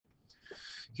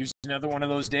Here's another one of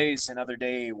those days, another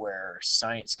day where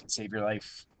science can save your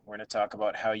life. We're going to talk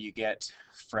about how you get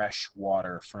fresh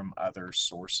water from other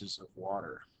sources of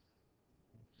water.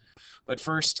 But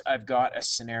first, I've got a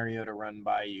scenario to run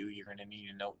by you. You're going to need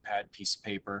a notepad, piece of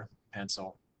paper,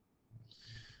 pencil,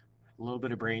 a little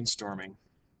bit of brainstorming.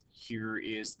 Here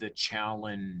is the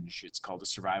challenge. It's called a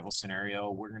survival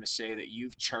scenario. We're going to say that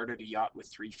you've chartered a yacht with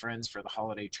 3 friends for the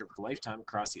holiday trip of a lifetime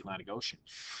across the Atlantic Ocean.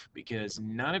 Because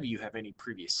none of you have any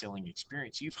previous sailing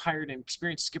experience, you've hired an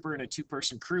experienced skipper and a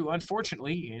 2-person crew,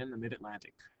 unfortunately, in the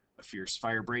mid-Atlantic. A fierce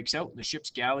fire breaks out in the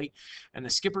ship's galley, and the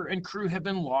skipper and crew have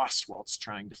been lost whilst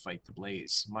trying to fight the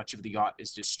blaze. Much of the yacht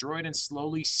is destroyed and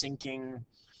slowly sinking.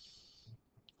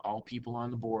 All people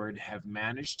on the board have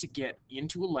managed to get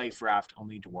into a life raft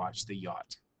only to watch the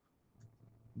yacht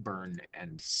burn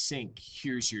and sink.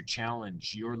 Here's your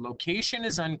challenge. Your location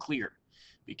is unclear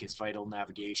because vital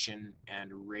navigation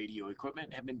and radio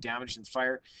equipment have been damaged in the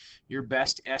fire. Your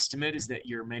best estimate is that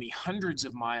you're many hundreds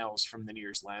of miles from the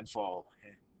nearest landfall.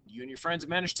 You and your friends have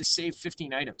managed to save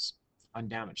 15 items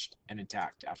undamaged and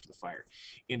intact after the fire.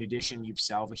 In addition, you've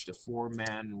salvaged a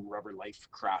 4-man rubber life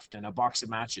craft and a box of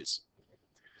matches.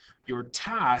 Your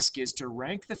task is to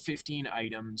rank the 15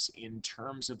 items in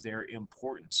terms of their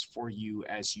importance for you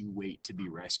as you wait to be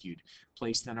rescued.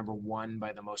 Place the number 1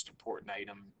 by the most important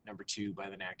item, number 2 by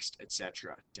the next,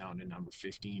 etc., down to number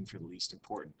 15 for the least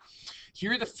important.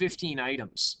 Here are the 15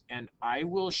 items, and I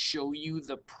will show you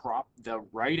the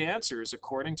right answers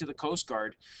according to the Coast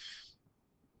Guard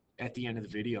at the end of the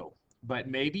video. But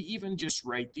maybe even just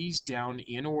write these down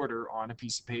in order on a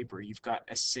piece of paper. You've got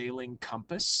a sailing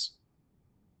compass,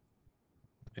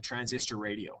 a transistor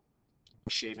radio, a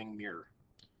shaving mirror,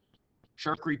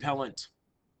 shark repellent,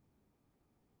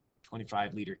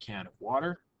 25-liter can of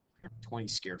water, 20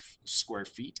 square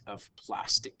feet of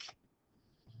plastic,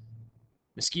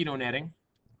 mosquito netting,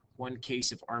 1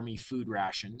 case of Army food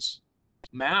rations,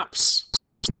 maps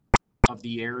of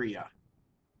the area,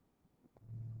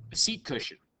 a seat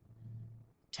cushion,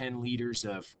 10 liters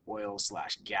of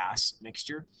oil/gas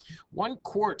mixture, 1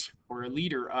 quart or a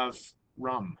liter of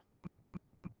rum,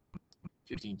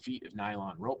 15 feet of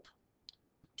nylon rope,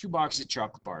 2 boxes of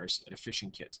chocolate bars, and a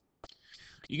fishing kit.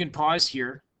 You can pause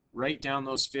here, write down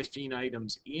those 15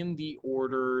 items in the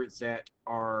order that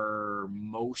are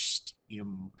most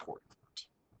important.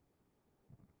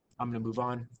 I'm going to move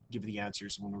on, give you the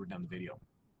answers when we're done the video.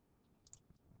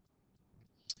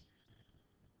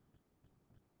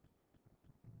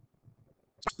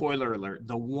 Spoiler alert,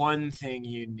 the one thing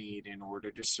you need in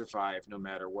order to survive no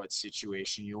matter what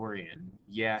situation you're in,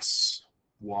 yes,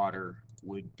 water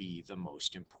would be the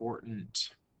most important.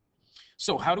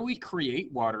 So how do we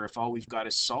create water if all we've got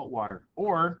is salt water?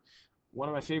 Or one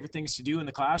of my favorite things to do in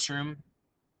the classroom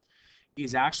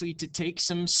is actually to take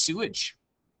some sewage,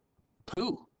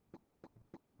 poo,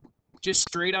 just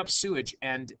straight up sewage,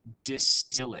 and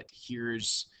distill it.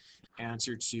 Here's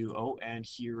answer to, and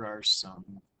here are some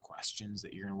questions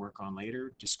that you're going to work on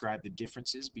later. Describe the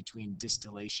differences between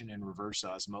distillation and reverse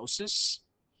osmosis.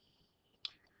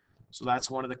 So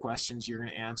that's one of the questions you're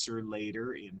going to answer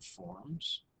later in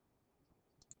forms.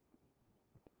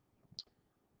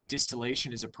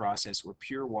 Distillation is a process where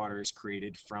pure water is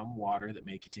created from water that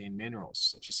may contain minerals,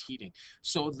 such as heating.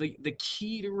 So the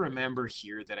key to remember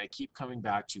here that I keep coming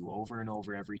back to over and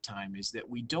over every time is that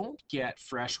we don't get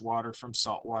fresh water from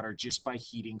salt water just by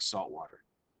heating salt water.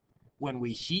 When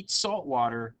we heat salt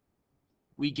water,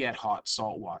 we get hot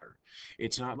salt water.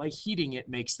 It's not like heating it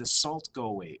makes the salt go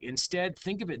away. Instead,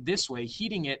 think of it this way: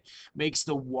 heating it makes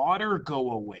the water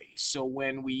go away. So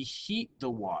when we heat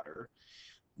the water,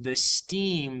 the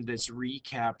steam that's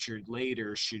recaptured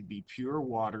later should be pure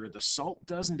water. The salt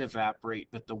doesn't evaporate,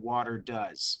 but the water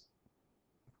does.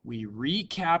 We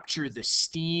recapture the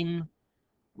steam,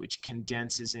 which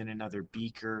condenses in another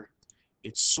beaker.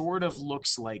 It sort of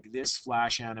looks like this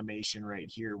flash animation right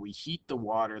here. We heat the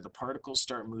water, the particles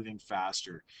start moving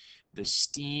faster. The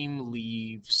steam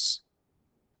leaves,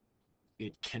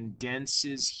 it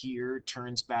condenses here,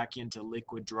 turns back into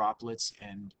liquid droplets,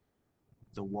 and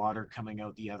the water coming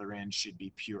out the other end should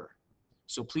be pure.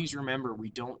 So please remember, we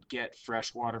don't get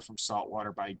fresh water from salt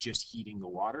water by just heating the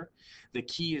water. The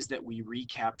key is that we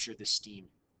recapture the steam.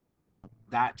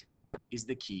 That is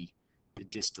the key to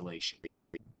distillation.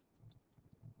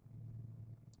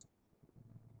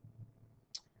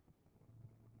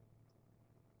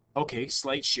 Okay,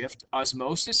 slight shift.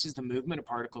 Osmosis is the movement of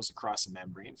particles across a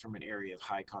membrane from an area of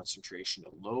high concentration to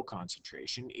low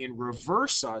concentration. In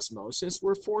reverse osmosis,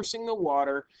 we're forcing the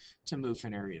water to move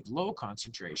from an area of low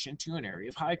concentration to an area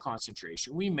of high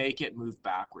concentration. We make it move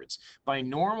backwards. By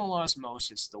normal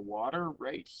osmosis, the water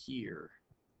right here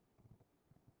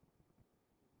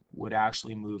would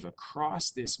actually move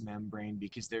across this membrane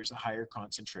because there's a higher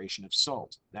concentration of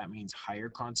salt. That means higher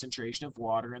concentration of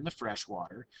water in the fresh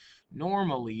water.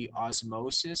 Normally,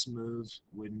 osmosis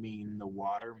would mean the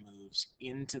water moves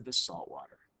into the salt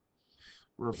water.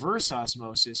 Reverse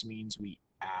osmosis means we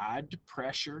add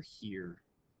pressure here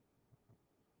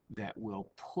that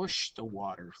will push the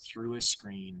water through a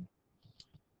screen,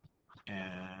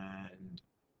 and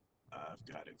I've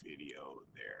got a video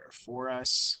there for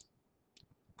us.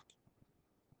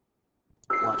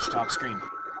 Watch top screen.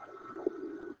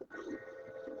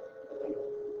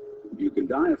 You can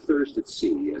die of thirst at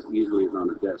sea as easily as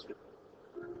on a desert,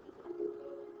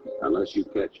 unless you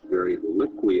catch very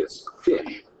liqueous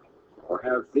fish or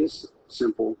have this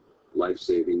simple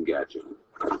life-saving gadget.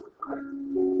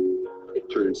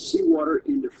 It turns seawater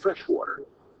into fresh water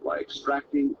by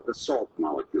extracting the salt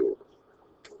molecules.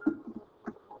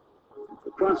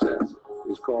 The process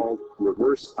is called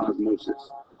reverse osmosis.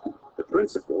 The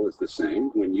principle is the same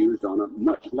when used on a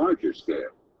much larger scale.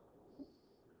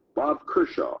 Bob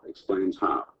Kershaw explains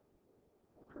how.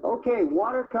 Okay,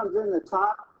 water comes in the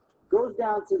top, goes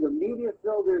down through the media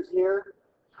filters here,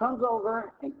 comes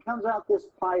over and comes out this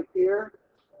pipe here,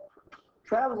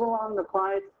 travels along the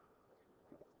pipe,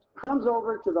 comes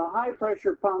over to the high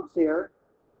pressure pumps here.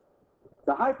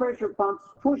 The high pressure pumps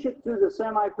push it through the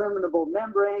semi-permeable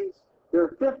membranes. There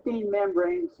are 15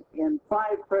 membranes in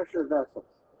 5 pressure vessels.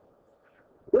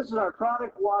 This is our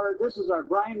product water. This is our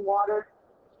brine water.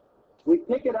 We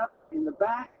pick it up in the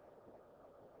back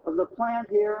of the plant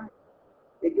here.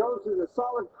 It goes through the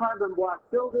solid carbon block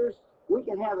filters. We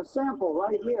can have a sample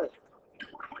right here.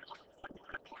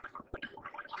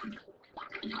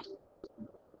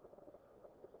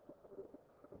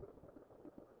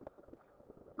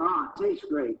 Ah, it tastes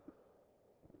great.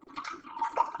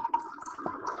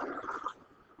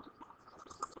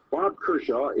 Bob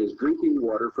Kershaw is drinking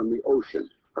water from the ocean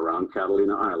around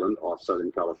Catalina Island off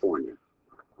Southern California.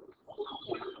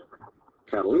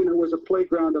 Catalina was a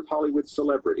playground of Hollywood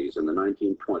celebrities in the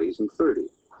 1920s and 30s.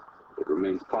 It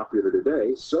remains popular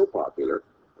today, so popular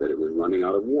that it was running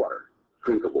out of water,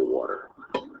 drinkable water.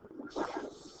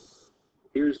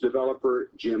 Here's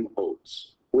developer Jim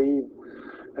Oates. We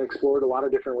explored a lot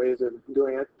of different ways of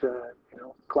doing it,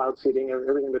 cloud seeding,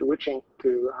 everything but witching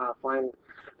to find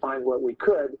what we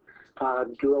could.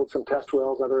 Drilled some test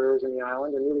wells other areas in the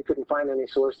island and really couldn't find any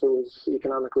source that was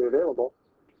economically available,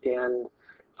 and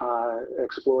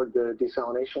explored the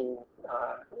desalination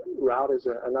route as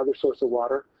another source of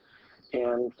water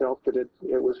and felt that it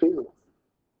was feasible.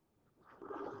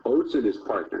 Oates and his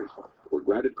partners were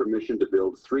granted permission to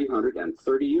build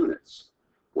 330 units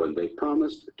when they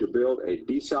promised to build a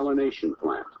desalination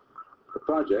plant. The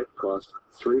project cost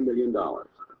 $3 million.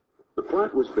 The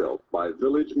plant was built by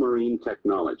Village Marine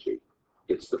Technology.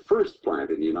 It's the first plant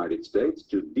in the United States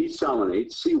to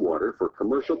desalinate seawater for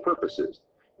commercial purposes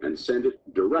and send it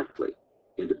directly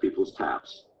into people's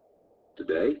taps.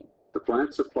 Today, the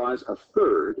plant supplies a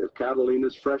third of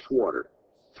Catalina's fresh water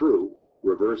through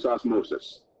reverse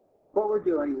osmosis. What we're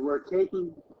doing, we're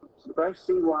taking fresh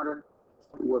seawater,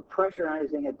 we're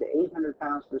pressurizing it to 800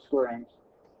 pounds per square inch,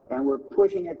 and we're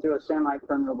pushing it through a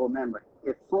semi-permeable membrane.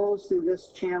 It flows through this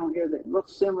channel here that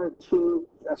looks similar to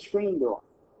a screen door.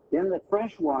 Then the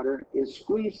fresh water is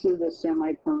squeezed through the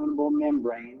semi-permeable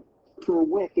membrane to a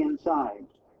wick inside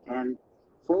and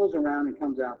flows around and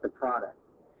comes out the product.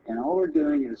 And all we're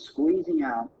doing is squeezing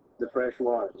out the fresh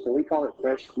water. So we call it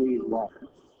fresh squeezed water.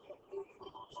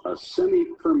 A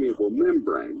semi-permeable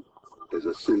membrane is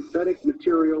a synthetic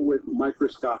material with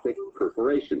microscopic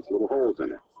perforations, little holes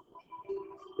in it.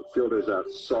 It filters out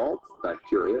salt,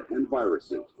 bacteria, and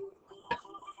viruses.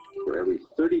 For every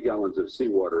 30 gallons of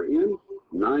seawater in,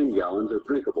 9 gallons of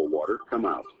drinkable water come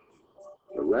out.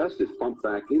 The rest is pumped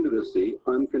back into the sea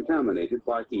uncontaminated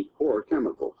by heat or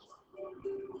chemicals.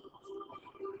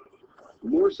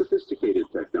 More sophisticated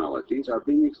technologies are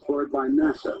being explored by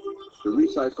NASA to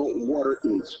recycle water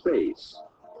in space.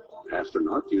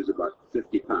 Astronauts use about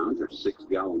 50 pounds or 6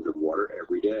 gallons of water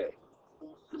every day.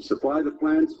 To supply the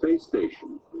planned space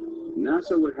station,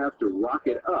 NASA would have to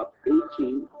rocket up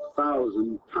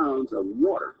 18,000 pounds of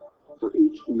water for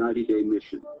each 90-day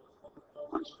mission.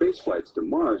 On space flights to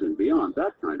Mars and beyond,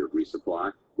 that kind of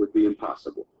resupply would be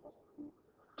impossible.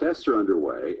 Tests are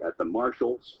underway at the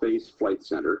Marshall Space Flight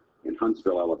Center in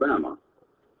Huntsville, Alabama,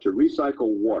 to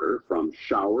recycle water from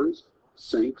showers,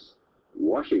 sinks,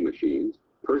 washing machines,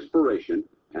 perspiration,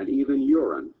 and even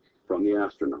urine from the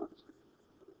astronauts.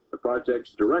 The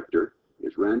project's director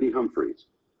is Randy Humphreys.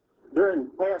 During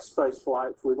past space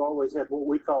flights, we've always had what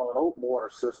we call an open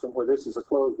water system, where this is a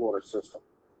closed water system.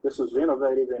 This was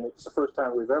innovative, and it's the first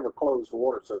time we've ever closed a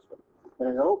water system. And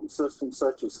in an open system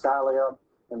such as Skylab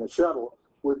and the shuttle,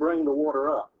 we bring the water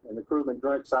up, and the crewman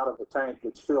drinks out of the tank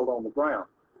that's filled on the ground.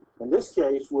 In this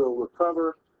case, we'll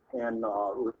recover and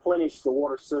replenish the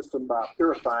water system by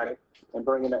purifying it and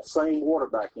bringing that same water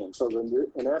back in. So then,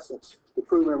 in essence, the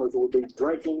crew members will be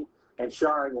drinking and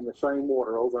showering in the same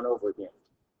water over and over again.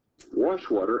 Wash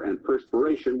water and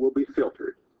perspiration will be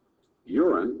filtered.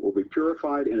 Urine will be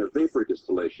purified in a vapor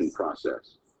distillation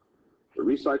process. The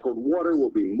recycled water will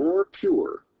be more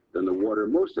pure than the water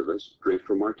most of us drink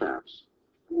from our taps.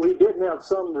 We did have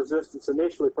some resistance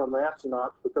initially from the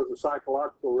astronauts because of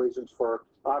psychological reasons, for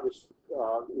obvious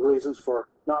reasons for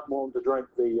not wanting to drink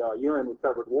the urine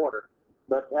recovered water.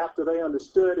 But after they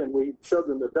understood and we showed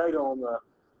them the data on the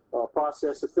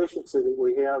process efficiency that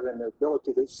we have and the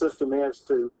ability that the system has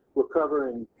to recover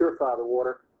and purify the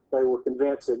water, they were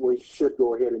convinced that we should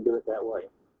go ahead and do it that way.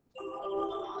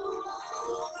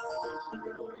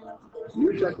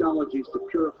 New technologies to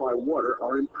purify water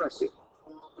are impressive,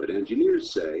 but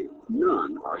engineers say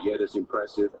none are yet as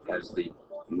impressive as the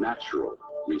natural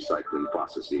recycling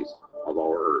processes of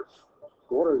our Earth.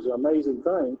 Water is an amazing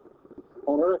thing.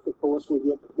 On Earth, of course, we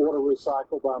get water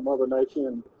recycled by Mother Nature,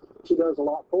 and she does a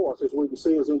lot for us. As we can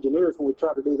see as engineers, when we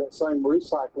try to do that same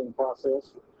recycling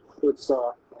process,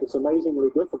 it's amazingly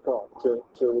difficult to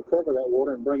recover that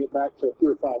water and bring it back to a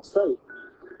purified state.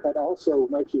 That also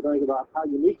makes you think about how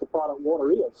unique the product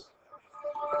water is.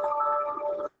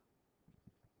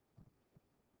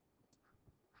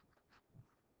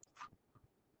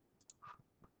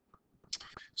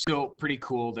 So pretty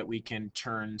cool that we can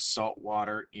turn salt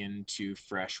water into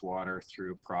fresh water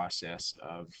through a process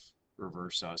of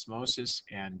reverse osmosis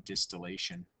and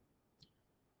distillation.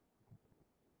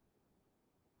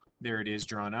 There it is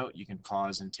drawn out. You can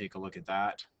pause and take a look at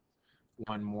that.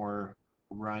 One more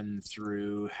run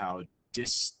through how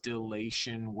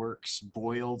distillation works.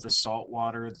 Boil the salt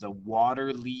water. The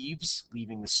water leaves,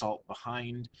 leaving the salt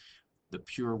behind. The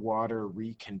pure water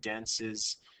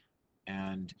recondenses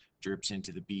and drips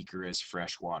into the beaker as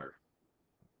fresh water.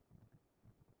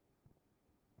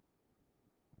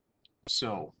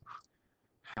 So,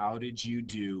 how did you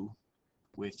do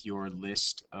with your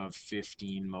list of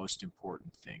 15 most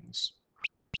important things?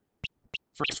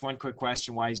 First, one quick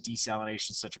question: why is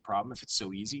desalination such a problem if it's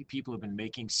so easy? People have been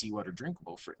making seawater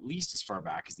drinkable for at least as far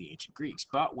back as the ancient Greeks.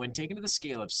 But when taken to the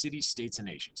scale of cities, states, and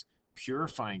nations,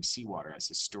 purifying seawater has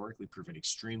historically proven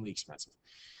extremely expensive,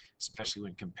 especially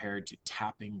when compared to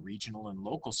tapping regional and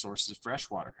local sources of fresh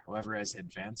water. However, as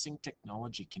advancing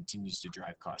technology continues to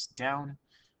drive costs down,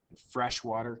 and fresh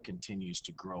water continues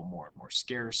to grow more and more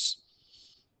scarce,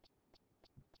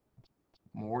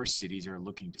 more cities are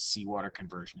looking to seawater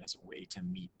conversion as a way to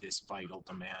meet this vital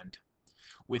demand.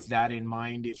 With that in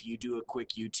mind, if you do a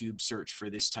quick YouTube search for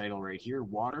this title right here,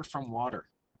 Water from Water,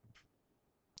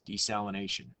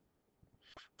 Desalination.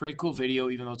 Pretty cool video,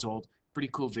 even though it's old. Pretty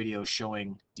cool video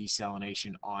showing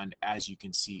desalination on, as you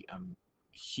can see,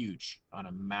 huge, on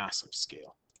a massive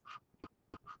scale.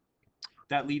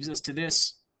 That leaves us to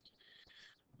this,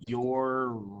 your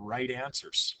right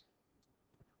answers.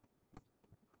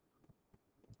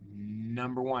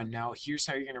 Number one. Now, here's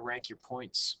how you're going to rank your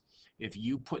points. If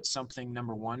you put something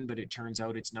number one, but it turns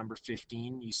out it's number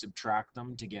 15, you subtract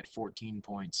them to get 14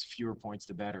 points. Fewer points,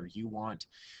 the better. You want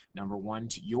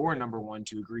your number one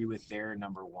to agree with their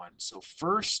number one. So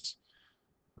first,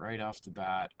 right off the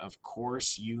bat, of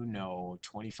course, you know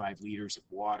 25 liters of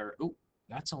water. Oh,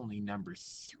 that's only number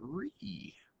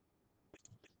 3.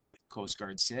 Coast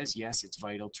Guard says, yes, it's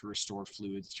vital to restore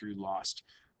fluid through lost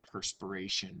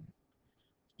perspiration.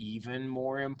 Even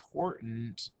more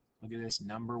important, look at this,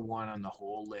 number 1 on the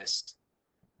whole list,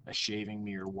 a shaving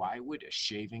mirror. Why would a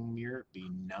shaving mirror be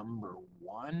number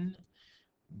 1?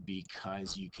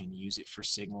 Because you can use it for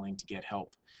signaling to get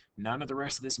help. None of the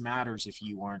rest of this matters if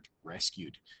you aren't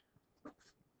rescued.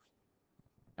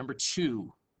 Number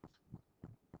 2,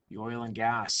 the oil and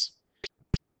gas.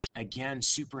 Again,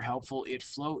 super helpful. It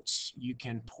floats. You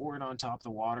can pour it on top of the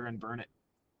water and burn it.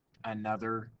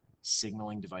 Another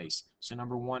signaling device. So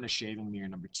number 1, a shaving mirror.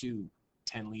 Number 2,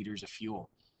 10 liters of fuel.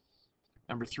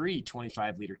 Number 3,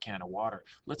 25-liter can of water.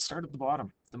 Let's start at the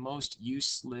bottom. The most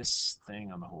useless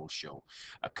thing on the whole show.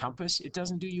 A compass, it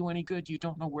doesn't do you any good. You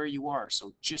don't know where you are.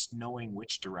 So just knowing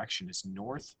which direction is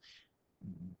north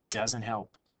doesn't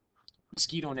help.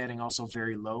 Mosquito netting also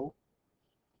very low.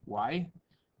 Why?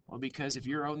 Well, because if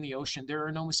you're out in the ocean, there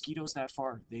are no mosquitoes that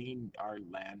far. They are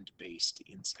land-based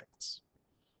insects.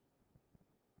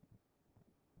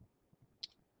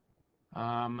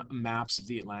 Maps of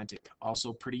the Atlantic,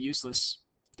 also pretty useless.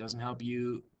 Doesn't help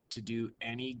you to do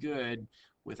any good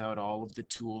without all of the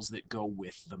tools that go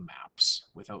with the maps,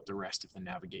 without the rest of the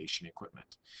navigation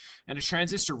equipment. And a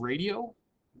transistor radio,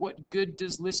 what good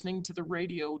does listening to the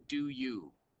radio do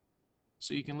you?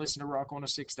 So you can listen to Rock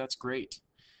 106, that's great.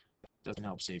 Doesn't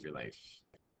help save your life.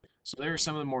 So there are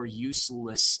some of the more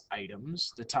useless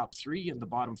items. The top 3 and the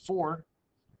bottom 4.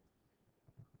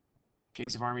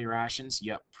 Case of army rations,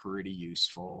 yep, pretty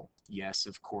useful. Yes,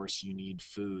 of course you need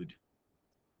food.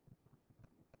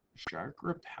 Shark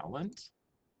repellent?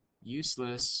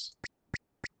 Useless.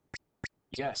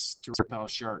 Yes, to repel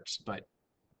sharks, but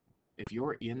if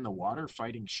you're in the water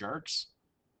fighting sharks,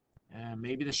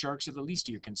 maybe the sharks are the least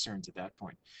of your concerns at that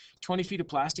point. 20 feet of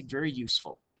plastic, very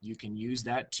useful. You can use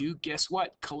that to, guess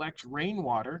what, collect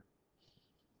rainwater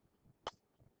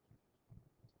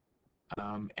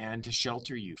and to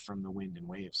shelter you from the wind and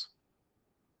waves.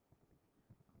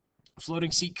 A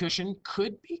floating seat cushion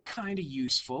could be kind of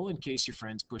useful in case your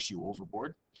friends push you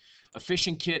overboard. A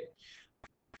fishing kit,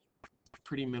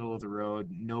 pretty middle of the road,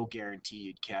 no guarantee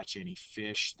you'd catch any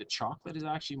fish. The chocolate is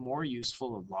actually more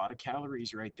useful, a lot of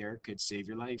calories right there, could save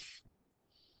your life.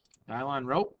 Nylon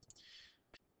rope,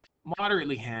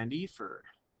 moderately handy for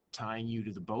tying you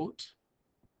to the boat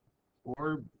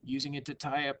or using it to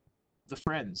tie up the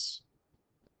friends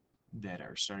that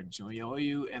are starting to annoy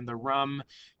you. And the rum,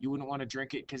 you wouldn't want to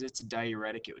drink it because it's a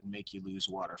diuretic. It would make you lose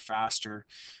water faster,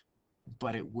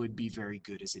 but it would be very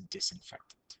good as a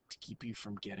disinfectant to keep you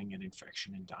from getting an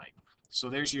infection and dying. So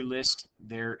there's your list.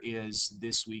 There is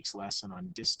this week's lesson on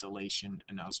distillation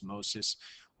and osmosis.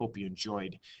 Hope you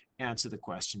enjoyed. Answer the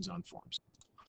questions on forums.